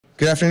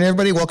Good afternoon,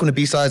 everybody. Welcome to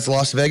B-Sides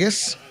Las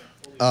Vegas.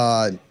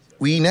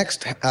 We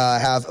next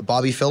have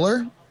Bobby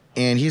Filler,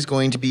 and he's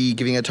going to be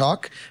giving a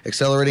talk,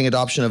 Accelerating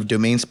Adoption of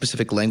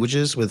Domain-Specific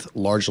Languages with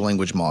Large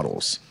Language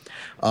Models.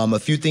 A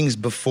few things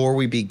before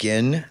we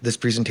begin this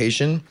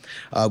presentation.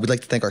 We'd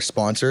like to thank our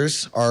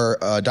sponsors.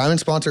 Our diamond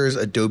sponsor is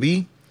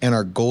Adobe, and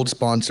our gold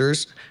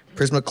sponsors,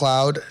 Prisma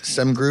Cloud,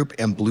 SEM Group,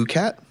 and Blue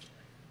Cat.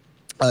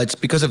 It's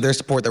because of their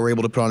support that we're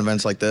able to put on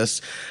events like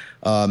this.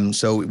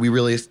 So we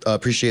really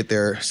appreciate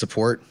their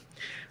support.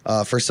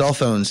 For cell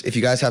phones, if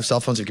you guys have cell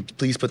phones, if you could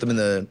please put them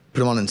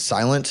on in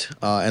silent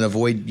and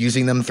avoid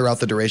using them throughout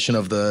the duration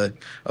of the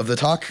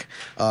talk,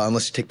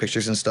 unless you take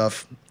pictures and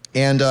stuff.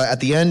 And at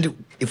the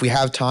end, if we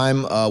have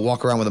time,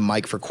 walk around with a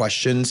mic for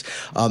questions.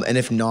 And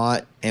if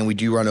not, and we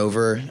do run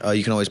over,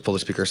 you can always pull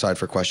the speaker aside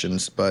for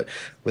questions. But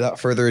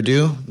without further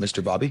ado,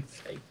 Mr. Bobby.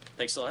 Hey,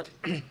 thanks a lot.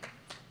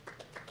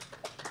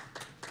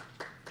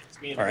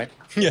 All right.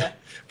 Yeah,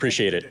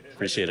 appreciate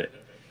it.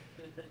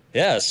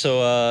 Yeah,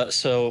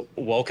 so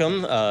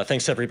welcome.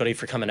 Thanks everybody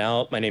for coming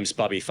out. My name's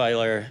Bobby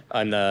Filer.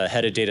 I'm the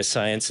head of data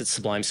science at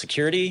Sublime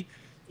Security,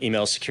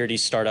 email security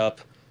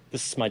startup.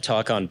 This is my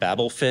talk on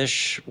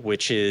BabbelPhish,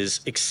 which is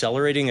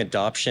accelerating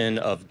adoption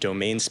of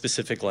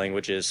domain-specific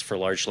languages for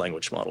large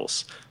language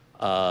models.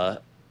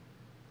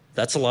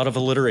 That's a lot of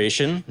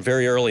alliteration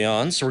very early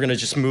on, so we're gonna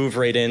just move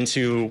right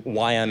into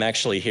why I'm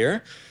actually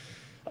here.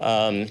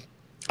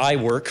 I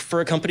work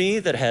for a company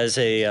that has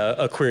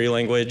a query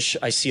language.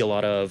 I see a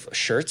lot of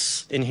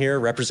shirts in here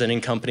representing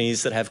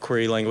companies that have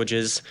query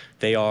languages.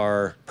 They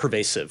are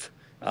pervasive.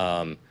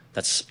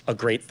 That's a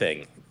great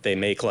thing. They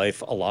make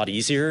life a lot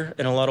easier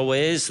in a lot of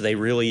ways. They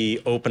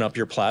really open up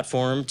your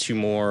platform to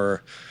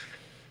more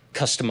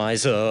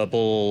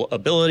customizable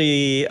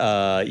ability.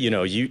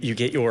 You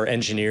get your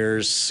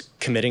engineers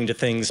committing to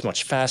things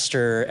much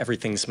faster.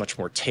 Everything's much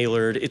more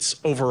tailored. It's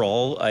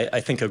overall, I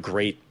think, a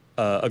great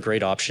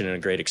option and a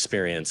great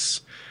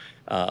experience.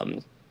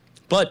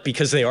 But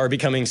because they are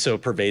becoming so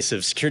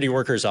pervasive, security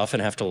workers often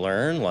have to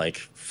learn like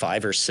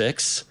 5 or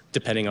 6,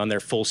 depending on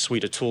their full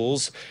suite of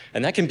tools.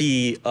 And that can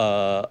be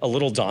a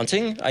little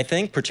daunting, I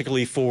think,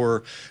 particularly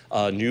for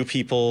new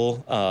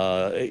people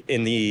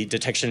in the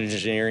detection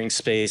engineering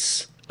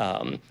space.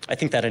 I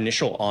think that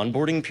initial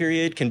onboarding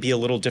period can be a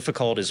little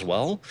difficult as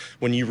well,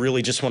 when you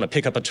really just want to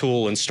pick up a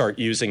tool and start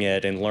using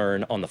it and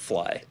learn on the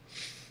fly.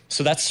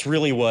 So that's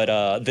really what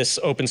this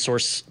open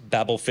source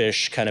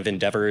BabbelPhish kind of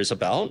endeavor is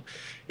about.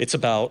 It's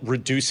about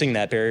reducing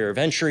that barrier of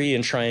entry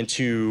and trying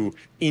to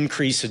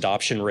increase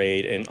adoption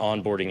rate and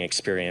onboarding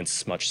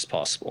experience as much as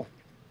possible.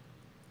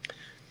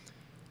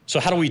 So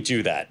how do we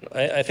do that?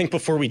 I think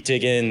before we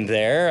dig in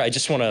there, I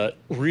just want to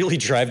really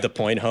drive the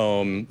point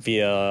home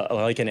via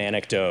like an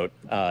anecdote,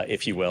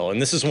 if you will.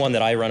 And this is one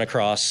that I run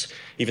across.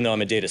 Even though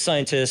I'm a data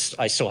scientist,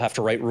 I still have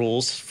to write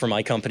rules for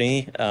my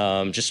company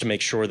just to make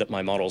sure that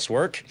my models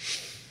work.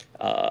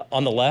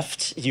 On the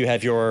left, you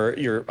have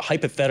your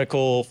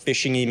hypothetical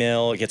phishing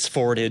email. It gets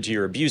forwarded to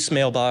your abuse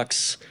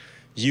mailbox.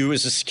 You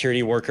as a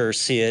security worker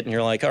see it and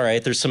you're like, all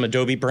right, there's some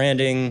Adobe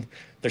branding.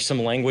 There's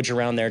some language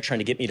around there trying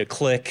to get me to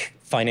click,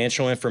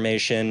 financial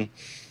information.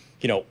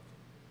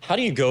 How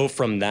do you go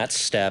from that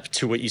step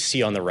to what you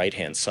see on the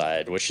right-hand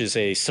side, which is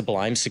a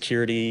Sublime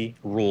Security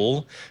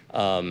rule?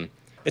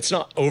 It's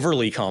not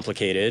overly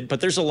complicated, but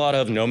there's a lot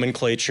of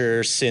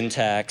nomenclature,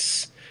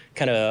 syntax,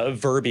 kind of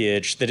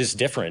verbiage that is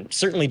different,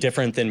 certainly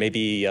different than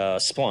maybe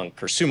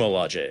Splunk or Sumo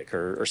Logic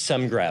or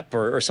SemGrep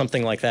or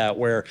something like that,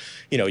 where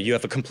you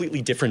have a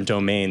completely different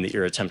domain that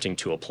you're attempting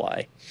to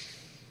apply.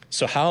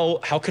 So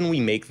how can we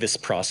make this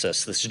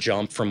process, this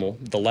jump from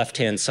the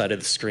left-hand side of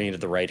the screen to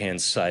the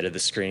right-hand side of the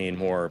screen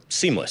more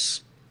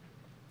seamless?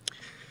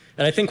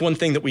 And I think one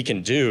thing that we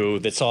can do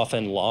that's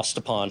often lost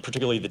upon,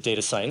 particularly the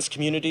data science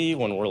community,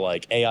 when we're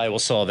like, AI will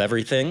solve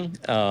everything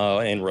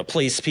and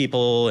replace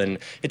people, and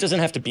it doesn't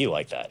have to be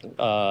like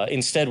that.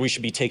 Instead, we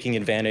should be taking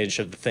advantage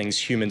of the things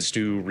humans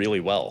do really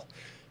well.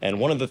 And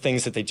one of the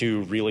things that they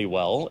do really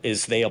well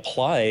is they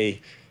apply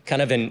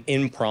kind of an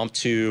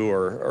impromptu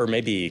or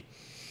maybe,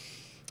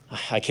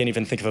 I can't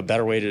even think of a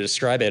better way to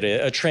describe it,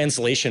 a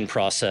translation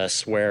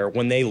process where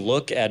when they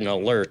look at an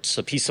alert,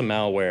 a piece of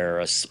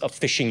malware, a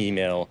phishing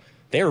email,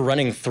 they're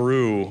running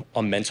through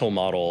a mental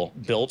model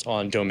built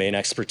on domain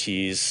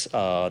expertise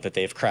that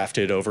they've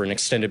crafted over an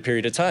extended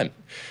period of time.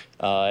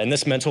 And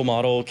this mental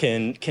model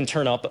can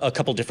turn up a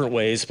couple different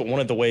ways, but one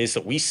of the ways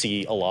that we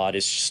see a lot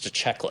is just a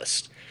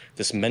checklist.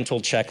 This mental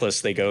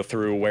checklist they go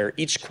through where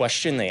each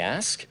question they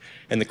ask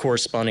and the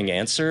corresponding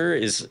answer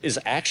is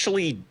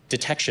actually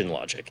detection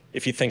logic,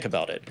 if you think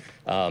about it.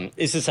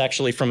 Is this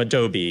actually from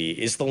Adobe?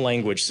 Is the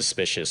language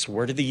suspicious?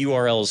 Where did the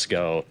URLs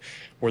go?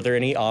 Were there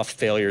any auth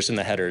failures in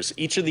the headers?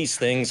 Each of these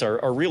things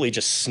are really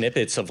just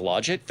snippets of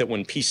logic that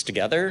when pieced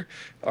together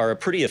are a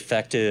pretty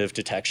effective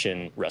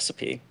detection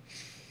recipe.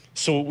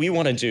 So what we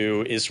want to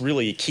do is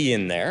really key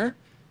in there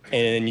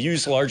and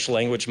use large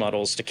language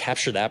models to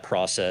capture that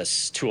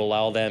process to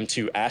allow them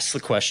to ask the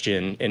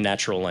question in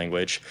natural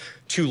language,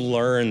 to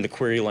learn the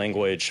query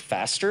language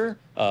faster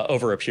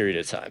over a period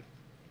of time.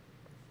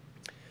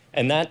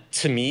 And that,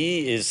 to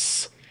me,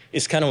 is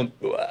kind of,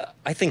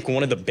 I think,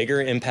 one of the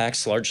bigger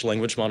impacts large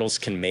language models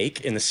can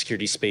make in the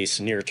security space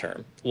near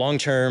term. Long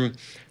term,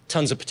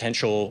 tons of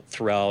potential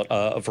throughout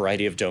a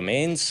variety of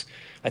domains.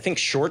 I think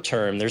short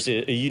term, there's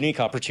a unique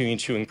opportunity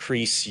to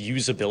increase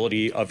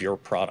usability of your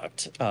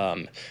product.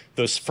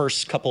 Those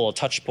first couple of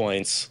touch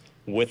points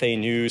with a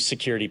new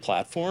security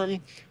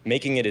platform,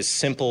 making it as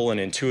simple and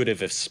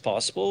intuitive as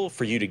possible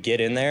for you to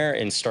get in there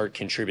and start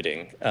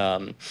contributing.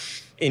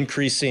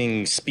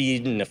 Increasing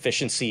speed and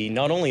efficiency,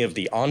 not only of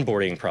the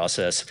onboarding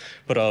process,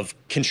 but of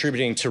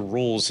contributing to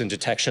rules and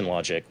detection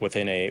logic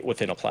within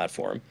a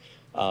platform.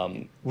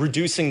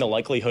 Reducing the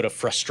likelihood of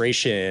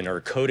frustration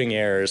or coding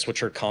errors,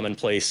 which are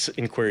commonplace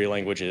in query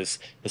languages,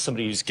 as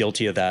somebody who's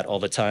guilty of that all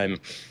the time.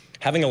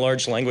 Having a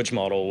large language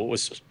model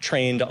was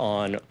trained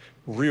on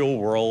real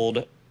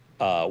world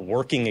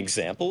working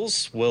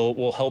examples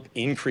will help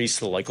increase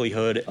the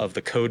likelihood of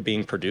the code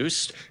being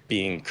produced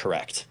being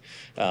correct.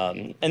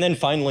 And then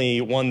finally,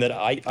 one that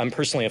I'm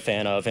personally a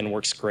fan of and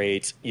works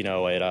great,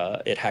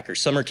 at Hacker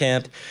Summer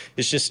Camp,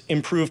 is just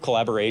improve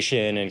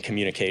collaboration and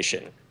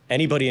communication.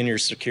 Anybody in your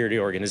security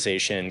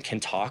organization can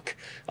talk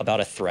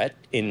about a threat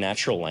in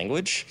natural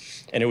language,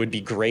 and it would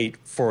be great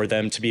for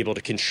them to be able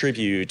to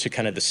contribute to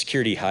kind of the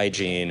security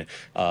hygiene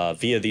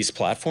via these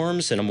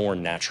platforms in a more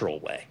natural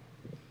way.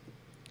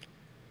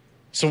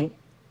 So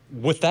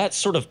with that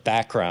sort of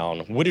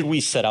background, what did we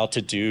set out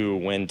to do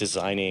when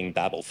designing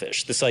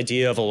BabbelPhish? This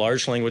idea of a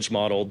large language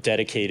model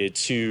dedicated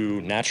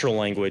to natural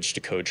language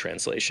to code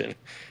translation.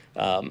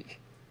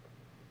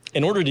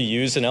 In order to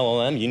use an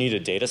LLM, you need a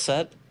data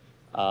set.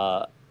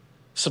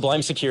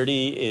 Sublime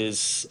Security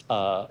is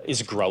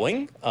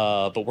growing,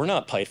 but we're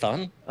not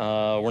Python.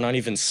 We're not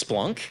even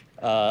Splunk.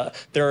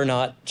 There are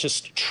not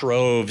just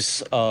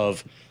troves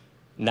of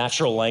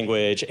natural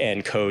language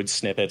and code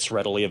snippets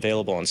readily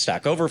available on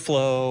Stack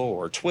Overflow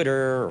or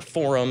Twitter or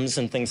forums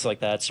and things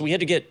like that. So we had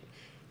to get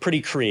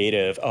pretty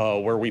creative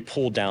where we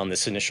pulled down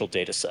this initial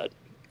data set.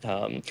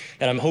 And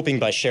I'm hoping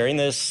by sharing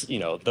this,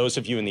 those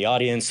of you in the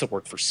audience that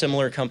work for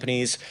similar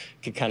companies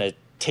could kind of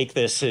take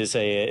this as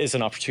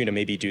an opportunity to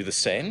maybe do the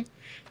same.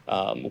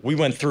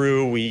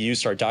 We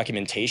used our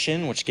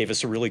documentation, which gave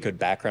us a really good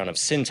background of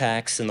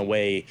syntax and the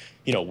way,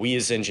 we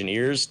as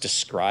engineers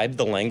describe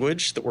the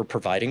language that we're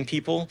providing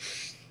people.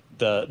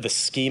 The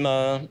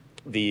schema,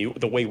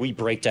 the way we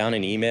break down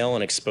an email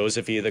and expose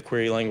it via the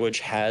query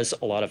language has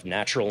a lot of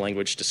natural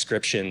language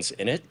descriptions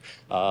in it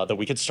that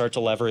we could start to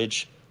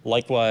leverage.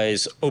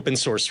 Likewise, open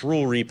source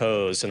rule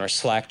repos and our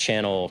Slack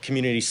channel,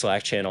 community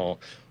Slack channel,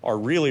 are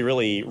really,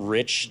 really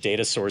rich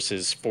data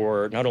sources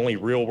for not only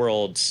real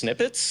world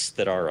snippets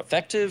that are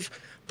effective,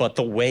 but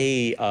the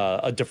way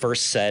a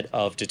diverse set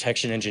of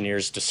detection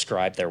engineers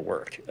describe their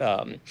work.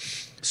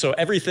 So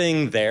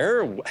everything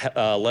there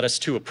led us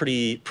to a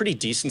pretty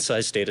decent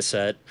sized data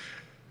set.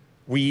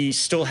 We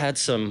still had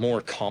some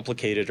more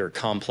complicated or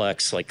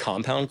complex like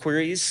compound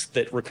queries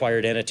that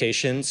required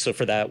annotation. So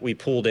for that, we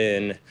pulled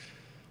in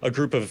a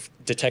group of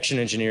detection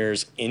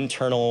engineers,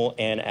 internal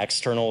and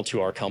external to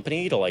our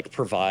company, to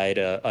provide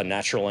a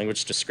natural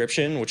language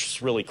description, which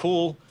is really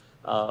cool.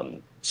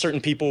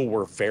 Certain people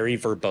were very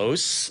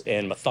verbose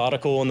and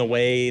methodical in the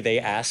way they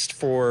asked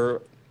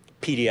for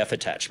PDF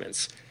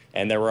attachments.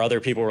 And there were other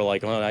people who were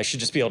like, well, I should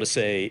just be able to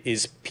say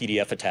is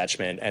PDF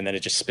attachment, and then it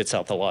just spits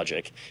out the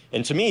logic.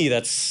 And to me,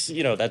 that's,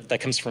 that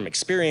comes from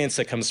experience,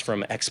 that comes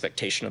from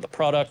expectation of the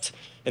product.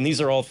 And these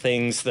are all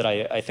things that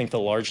I think the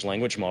large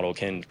language model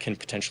can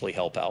potentially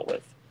help out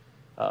with.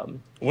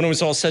 When it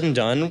was all said and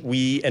done,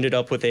 we ended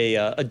up with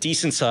a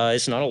decent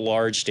size, not a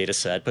large data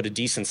set, but a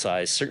decent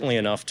size, certainly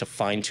enough to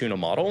fine tune a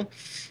model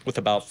with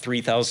about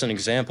 3,000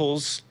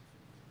 examples.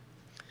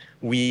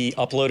 We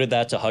uploaded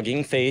that to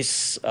Hugging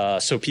Face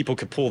so people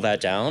could pull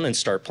that down and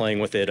start playing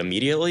with it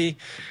immediately.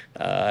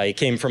 I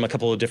came from a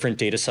couple of different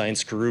data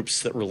science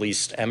groups that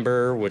released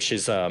Ember, which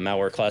is a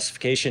malware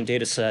classification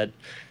data set,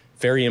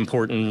 very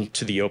important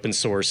to the open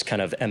source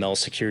kind of ML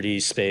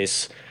security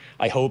space.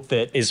 I hope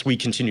that as we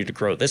continue to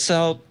grow this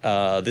out,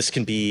 this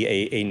can be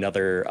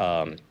another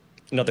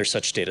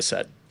such data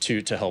set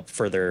to help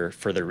further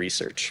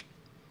research.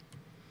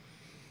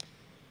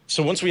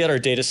 So once we had our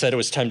data set, it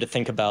was time to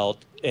think about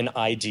an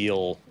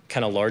ideal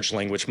kind of large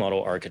language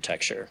model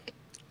architecture.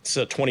 It's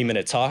a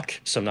 20-minute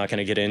talk, so I'm not going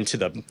to get into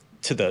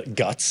the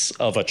guts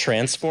of a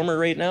transformer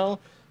right now.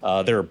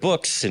 There are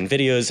books and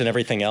videos and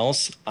everything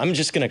else. I'm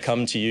just going to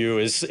come to you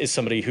as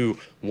somebody who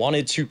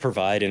wanted to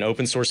provide an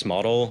open source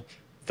model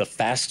the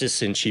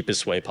fastest and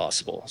cheapest way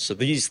possible. So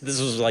this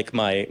was like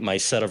my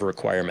set of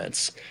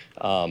requirements.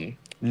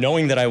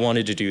 Knowing that I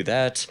wanted to do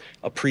that,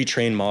 a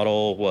pre-trained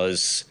model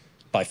was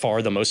by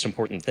far the most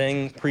important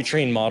thing.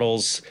 Pre-trained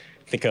models,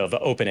 think of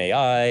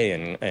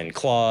OpenAI and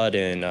Claude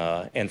and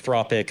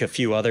Anthropic, a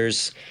few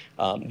others.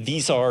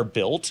 These are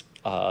built.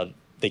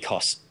 They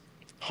cost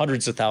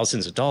hundreds of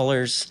thousands of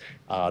dollars.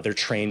 They're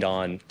trained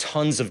on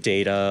tons of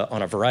data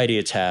on a variety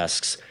of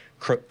tasks,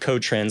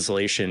 code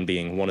translation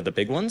being one of the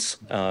big ones.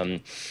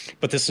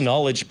 But this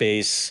knowledge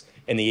base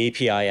and the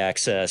API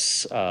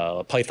access,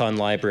 Python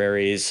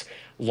libraries,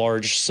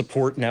 large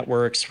support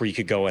networks where you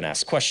could go and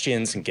ask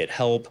questions and get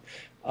help,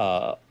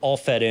 all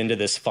fed into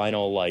this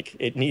final, like,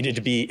 it needed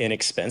to be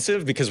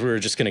inexpensive because we were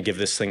just going to give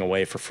this thing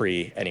away for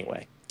free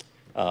anyway.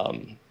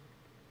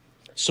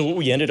 So what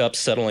we ended up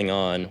settling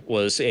on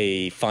was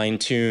a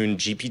fine-tuned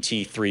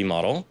GPT-3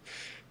 model.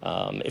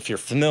 If you're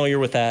familiar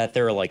with that,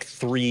 there are like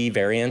 3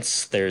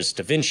 variants. There's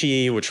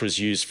DaVinci, which was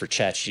used for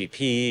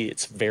ChatGPT.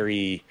 It's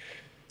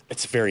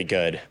very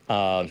good.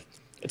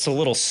 It's a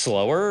little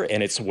slower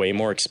and it's way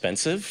more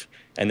expensive.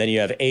 And then you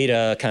have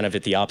Ada kind of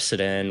at the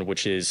opposite end,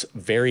 which is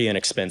very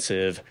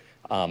inexpensive,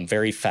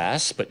 very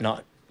fast, but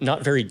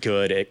not very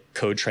good at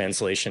code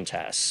translation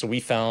tasks. So we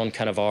found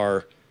kind of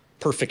our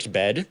perfect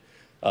bed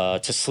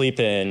to sleep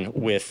in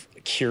with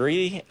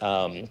Curie.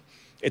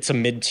 It's a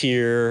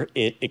mid-tier.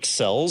 It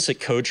excels at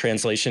code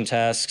translation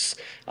tasks.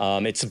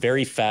 It's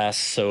very fast.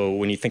 So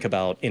when you think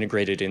about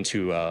integrated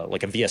into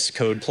like a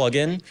VSCode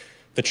plugin,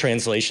 the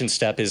translation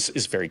step is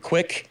very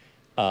quick.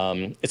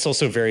 It's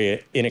also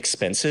very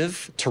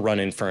inexpensive to run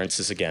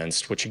inferences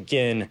against, which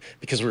again,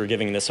 because we were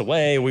giving this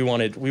away, we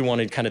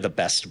wanted kind of the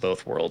best of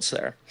both worlds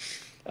there.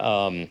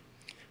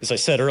 As I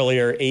said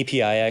earlier,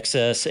 API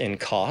access and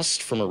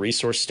cost from a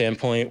resource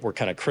standpoint were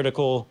kind of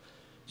critical.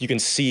 You can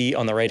see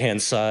on the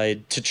right-hand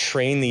side, to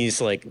train these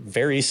like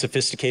very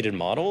sophisticated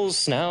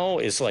models now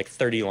is like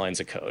 30 lines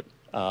of code.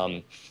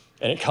 And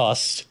it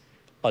costs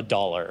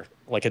 $1,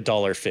 like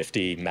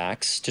 $1.50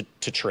 max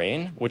to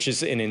train, which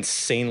is an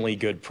insanely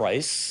good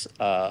price.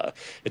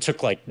 It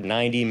took like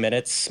 90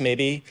 minutes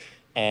maybe.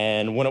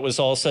 And when it was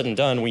all said and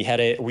done, we had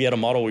a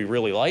model we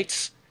really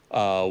liked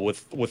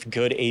with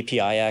good API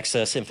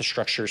access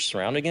infrastructure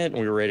surrounding it,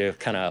 and we were ready to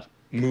kind of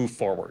move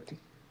forward.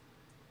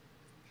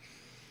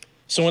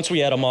 So once we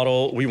had a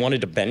model, we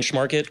wanted to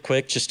benchmark it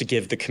quick just to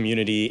give the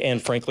community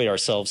and frankly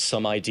ourselves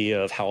some idea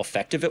of how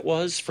effective it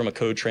was from a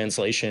code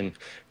translation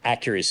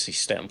accuracy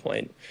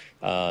standpoint.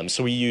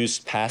 So we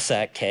used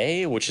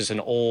PassACK, which is an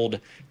old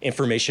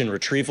information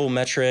retrieval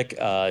metric.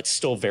 It's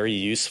still very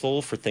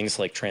useful for things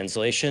like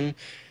translation.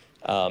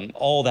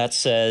 All that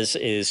says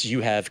is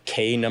you have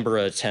K number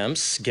of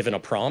attempts given a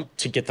prompt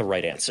to get the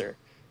right answer.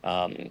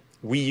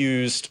 We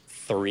used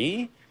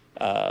 3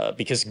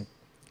 because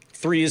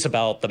 3 is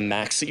about the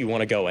max that you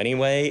want to go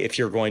anyway if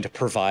you're going to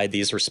provide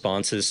these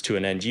responses to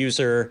an end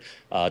user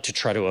to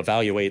try to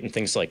evaluate and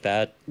things like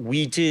that.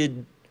 We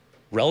did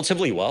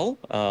relatively well.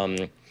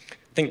 I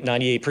think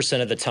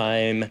 98% of the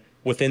time,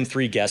 within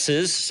 3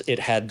 guesses, it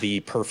had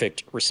the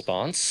perfect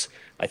response.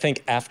 I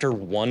think after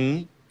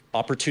 1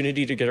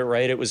 opportunity to get it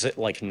right, it was at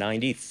like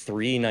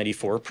 93,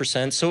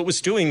 94%. So it was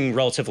doing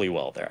relatively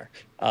well there.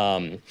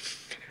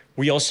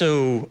 We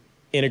also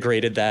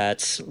integrated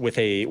that with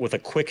a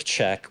quick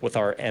check with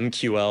our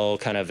MQL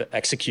kind of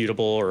executable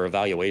or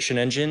evaluation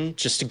engine,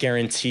 just to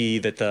guarantee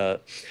that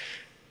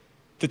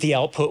the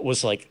output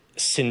was like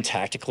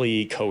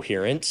syntactically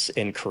coherent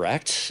and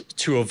correct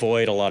to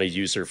avoid a lot of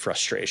user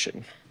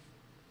frustration.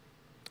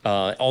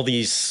 All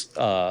these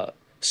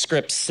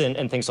scripts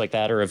and things like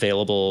that are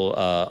available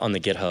on the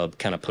GitHub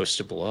kind of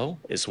posted below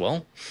as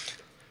well.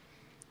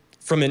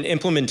 From an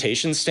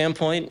implementation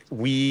standpoint,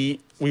 we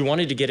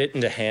wanted to get it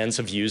into hands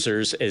of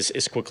users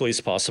as quickly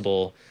as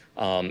possible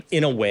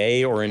in a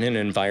way or in an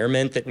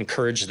environment that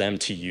encouraged them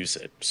to use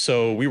it.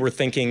 So we were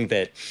thinking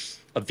that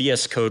a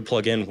VS Code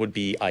plugin would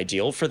be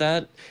ideal for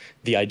that.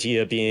 The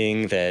idea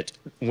being that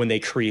when they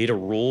create a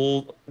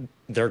rule,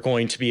 they're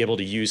going to be able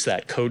to use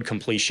that code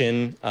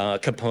completion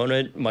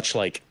component, much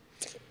like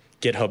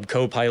GitHub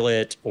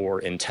Copilot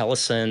or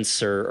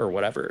IntelliSense or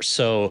whatever.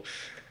 So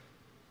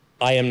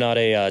I am not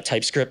a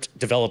TypeScript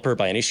developer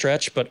by any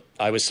stretch, but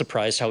I was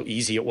surprised how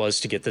easy it was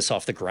to get this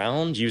off the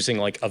ground using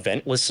like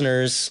event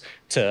listeners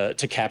to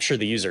capture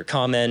the user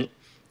comment,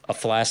 a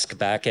Flask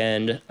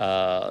backend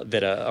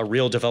that a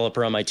real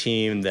developer on my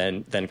team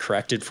then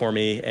corrected for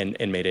me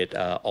and made it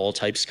all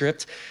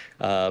TypeScript.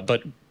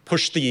 But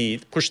push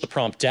the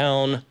prompt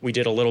down. We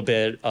did a little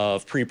bit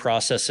of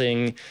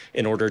pre-processing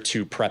in order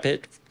to prep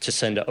it to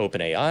send to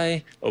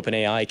OpenAI.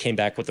 OpenAI came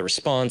back with a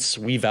response.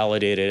 We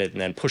validated it and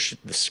then pushed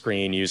the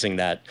screen using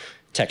that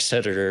text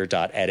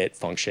editor.edit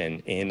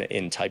function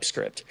in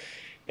TypeScript.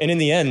 And in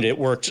the end, it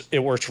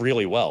worked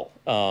really well.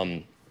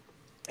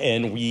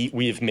 And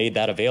we've made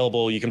that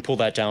available. You can pull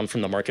that down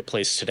from the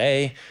marketplace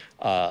today.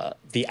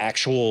 The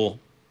actual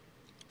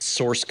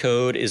source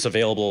code is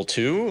available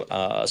too.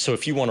 So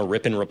if you want to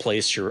rip and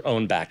replace your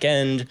own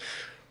backend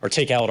or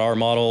take out our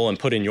model and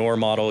put in your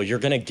model, you're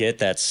going to get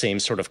that same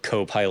sort of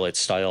Copilot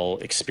style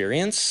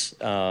experience.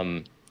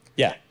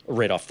 Yeah,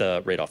 right off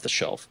the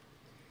shelf.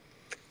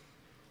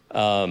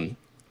 I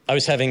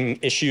was having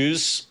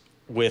issues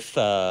with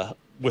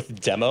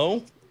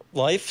demo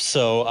life,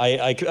 so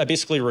I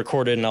basically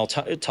recorded, and I'll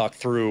talk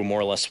through more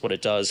or less what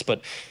it does.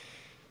 But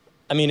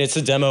I mean, it's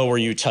a demo where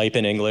you type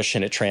in English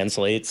and it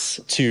translates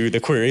to the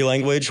query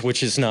language,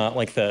 which is not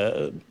like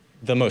the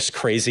the most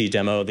crazy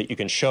demo that you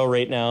can show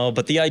right now.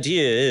 But the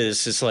idea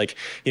is like,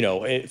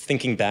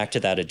 thinking back to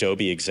that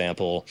Adobe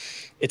example,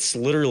 it's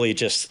literally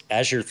just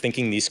as you're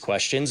thinking these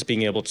questions,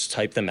 being able to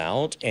type them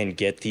out and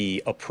get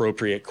the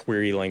appropriate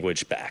query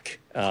language back.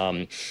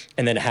 And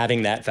then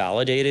having that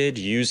validated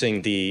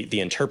using the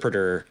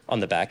interpreter on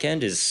the back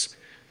end is,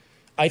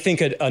 I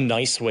think, a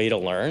nice way to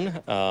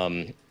learn.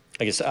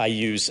 I guess I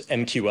use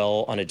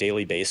MQL on a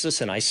daily basis,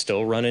 and I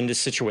still run into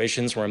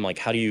situations where I'm like,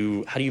 how do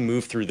you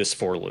move through this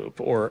for loop,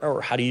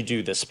 or how do you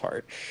do this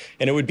part?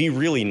 And it would be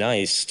really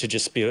nice to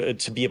just be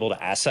able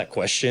to ask that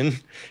question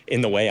in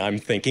the way I'm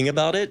thinking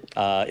about it,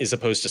 as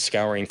opposed to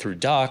scouring through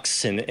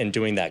docs and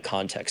doing that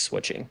context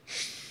switching.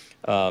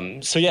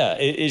 So yeah,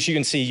 as you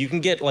can see, you can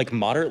get like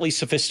moderately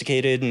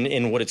sophisticated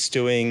in what it's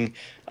doing,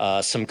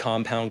 some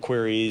compound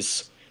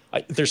queries.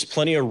 There's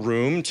plenty of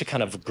room to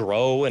kind of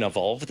grow and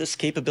evolve this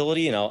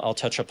capability, and I'll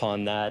touch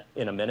upon that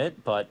in a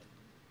minute. But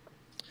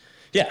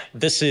yeah,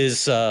 this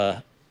is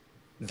the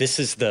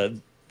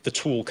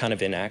tool kind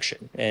of in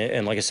action.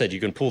 And like I said, you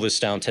can pull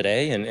this down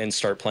today and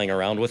start playing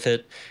around with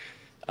it.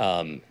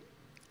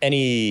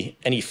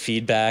 Any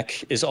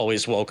feedback is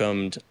always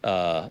welcomed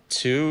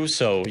too.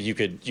 So you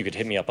could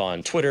hit me up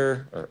on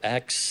Twitter or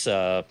X,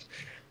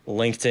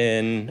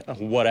 LinkedIn,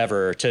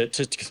 whatever, to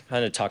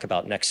kind of talk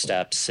about next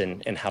steps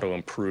and how to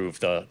improve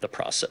the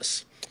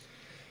process.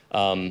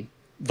 The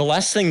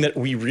last thing that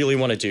we really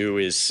want to do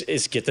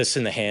is get this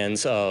in the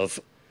hands of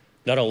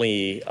not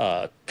only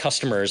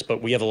customers,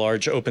 but we have a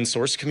large open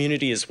source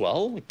community as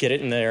well. Get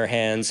it in their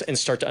hands and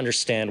start to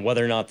understand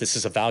whether or not this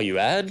is a value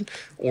add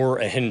or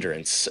a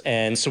hindrance.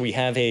 And so we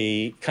have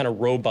a kind of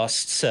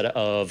robust set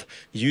of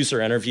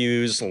user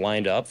interviews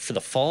lined up for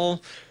the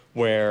fall,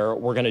 where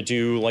we're going to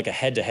do like a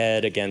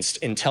head-to-head against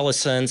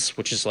IntelliSense,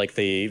 which is like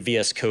the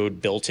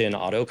VSCode built-in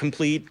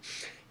autocomplete,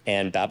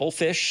 and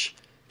BabbelPhish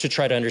to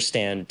try to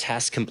understand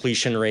task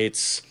completion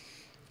rates,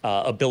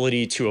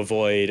 ability to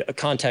avoid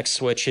context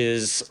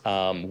switches,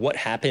 what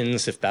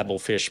happens if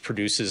BabbelPhish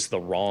produces the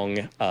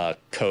wrong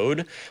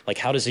code, like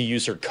how does a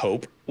user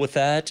cope with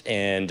that,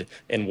 and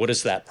what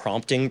does that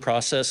prompting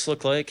process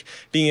look like?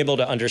 Being able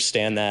to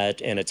understand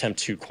that and attempt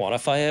to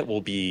quantify it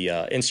will be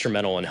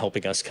instrumental in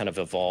helping us kind of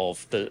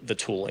evolve the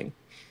tooling.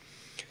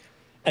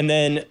 And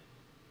then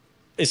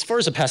as far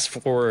as a path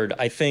forward,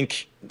 I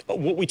think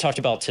what we talked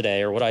about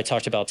today, or what I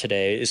talked about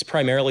today, is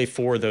primarily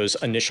for those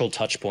initial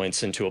touch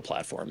points into a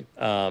platform.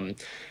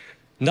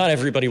 Not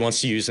everybody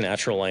wants to use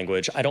natural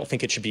language. I don't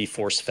think it should be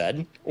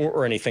force-fed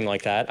or anything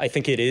like that. I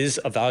think it is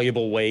a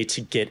valuable way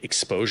to get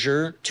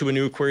exposure to a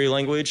new query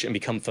language and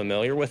become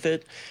familiar with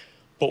it.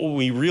 But what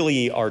we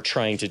really are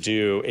trying to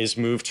do is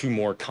move to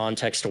more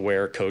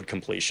context-aware code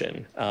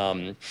completion,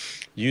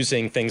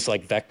 using things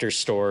like vector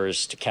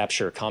stores to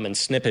capture common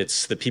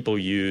snippets that people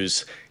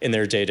use in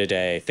their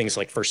day-to-day. Things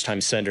like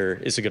first-time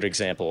sender is a good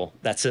example.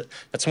 That's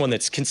one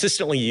that's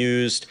consistently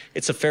used.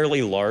 It's a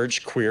fairly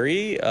large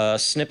query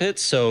snippet,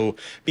 so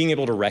being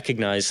able to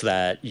recognize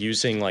that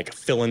using like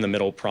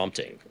fill-in-the-middle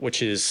prompting,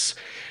 which is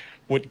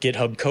what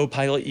GitHub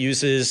Copilot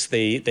uses.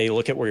 They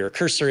look at where your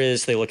cursor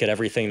is, they look at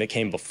everything that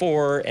came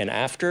before and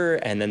after,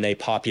 and then they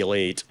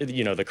populate,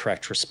 the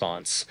correct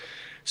response.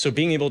 So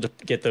being able to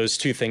get those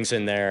two things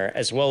in there,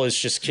 as well as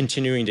just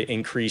continuing to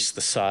increase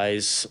the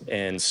size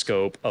and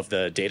scope of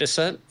the data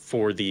set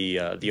for the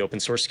open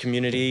source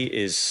community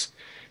is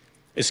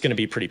going to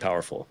be pretty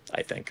powerful,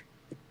 I think.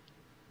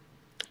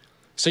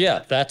 So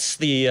yeah, that's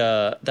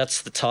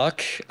the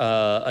talk.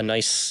 A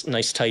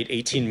nice tight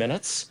 18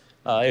 minutes.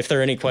 If there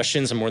are any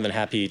questions, I'm more than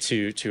happy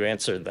to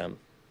answer them.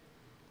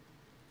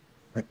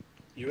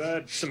 You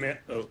had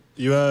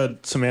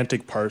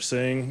semantic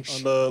parsing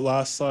on the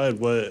last slide.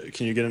 What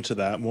can you get into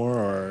that more,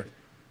 or?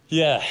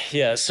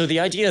 Yeah. So the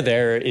idea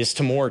there is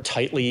to more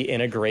tightly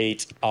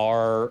integrate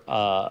our,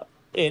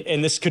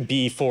 and this could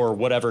be for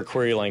whatever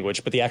query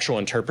language, but the actual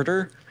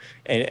interpreter,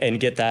 and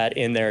get that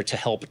in there to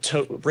help.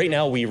 Right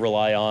now, we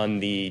rely on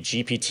the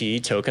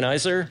GPT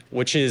tokenizer,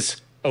 which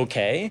is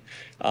okay.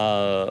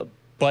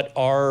 But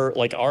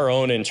our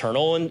own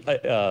internal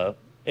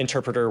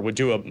interpreter would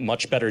do a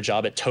much better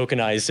job at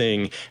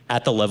tokenizing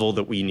at the level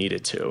that we need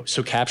it to.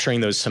 So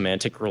capturing those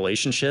semantic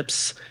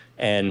relationships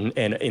and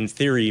in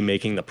theory,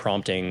 making the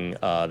prompting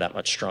that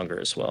much stronger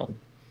as well.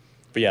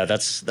 But yeah,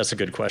 that's a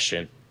good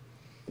question.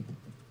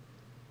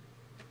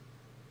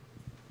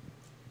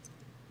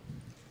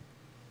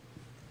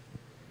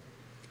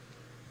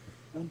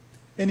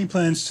 Any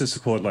plans to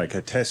support like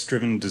a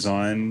test-driven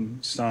design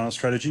style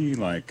strategy?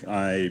 Like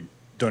I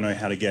don't know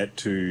how to get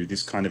to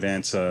this kind of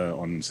answer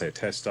on, say, a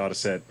test data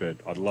set, but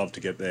I'd love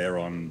to get there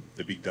on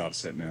the big data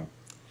set now.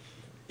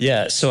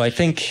 Yeah, so I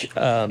think,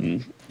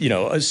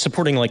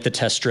 supporting like the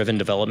test-driven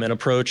development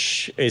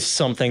approach is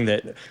something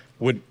that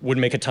would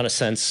make a ton of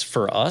sense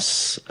for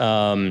us.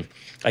 I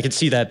could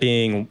see that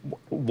being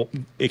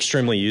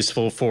extremely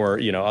useful for,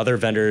 other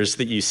vendors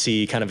that you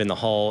see kind of in the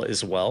hall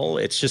as well.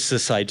 It's just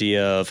this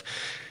idea of,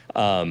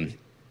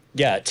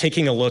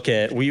 taking a look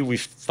at,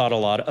 we've thought a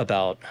lot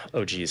about,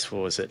 what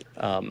was it?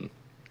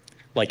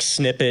 like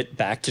snippet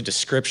back to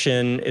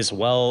description as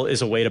well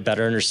is a way to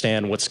better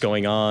understand what's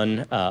going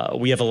on.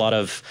 We have a lot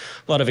of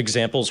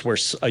examples where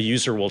a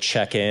user will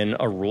check in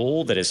a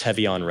rule that is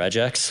heavy on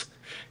regex.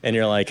 And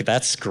you're like,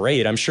 that's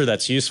great. I'm sure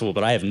that's useful,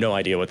 but I have no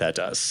idea what that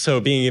does. So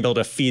being able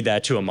to feed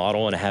that to a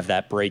model and have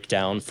that break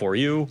down for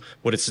you,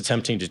 what it's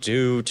attempting to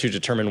do to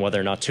determine whether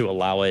or not to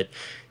allow it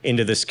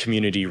into this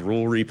community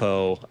rule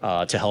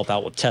repo to help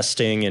out with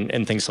testing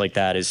and things like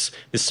that is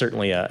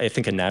certainly, I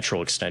think, a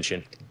natural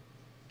extension.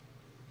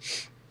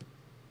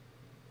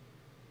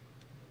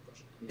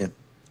 Yeah.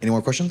 Any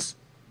more questions?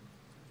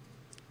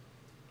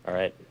 All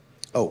right.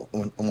 Oh,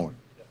 one more.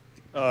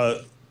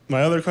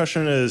 My other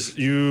question is,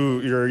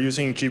 you're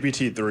using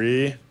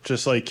GPT-3.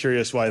 Just like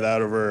curious why that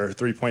over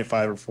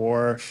 3.5 or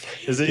 4?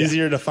 Is it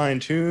easier to fine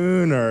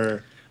tune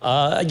or?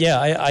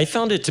 Yeah, I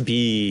found it to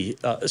be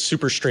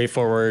super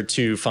straightforward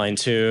to fine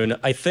tune.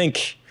 I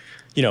think,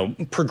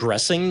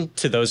 progressing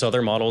to those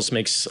other models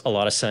makes a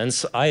lot of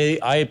sense.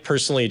 I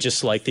personally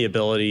just like the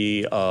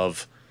ability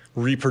of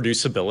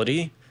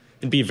reproducibility.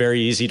 It'd be very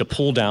easy to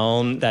pull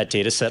down that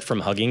data set from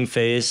Hugging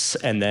Face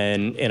and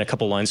then in a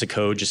couple lines of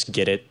code, just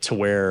get it to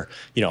where,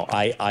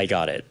 I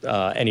got it.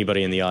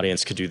 Anybody in the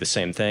audience could do the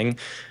same thing.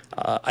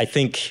 I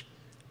think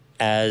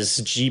as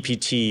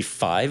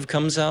GPT-5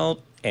 comes out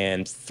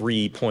and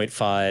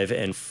 3.5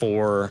 and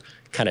 4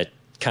 kind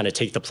of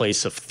take the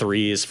place of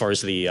 3 as far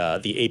as the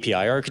API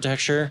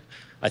architecture,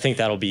 I think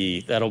that'll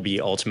be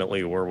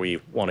ultimately where we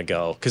want to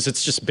go, because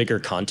it's just bigger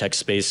context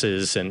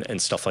spaces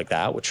and stuff like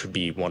that, which would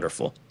be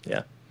wonderful.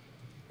 Yeah.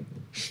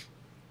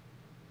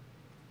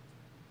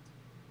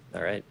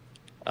 All right.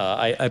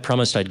 I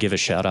promised I'd give a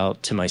shout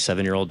out to my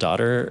 7-year-old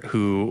daughter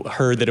who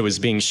heard that it was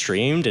being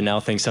streamed and now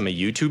thinks I'm a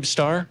YouTube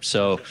star.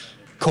 So,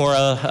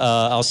 Cora,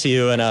 I'll see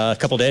you in a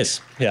couple days.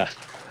 Yeah.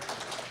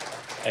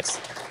 Thanks.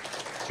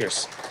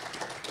 Cheers.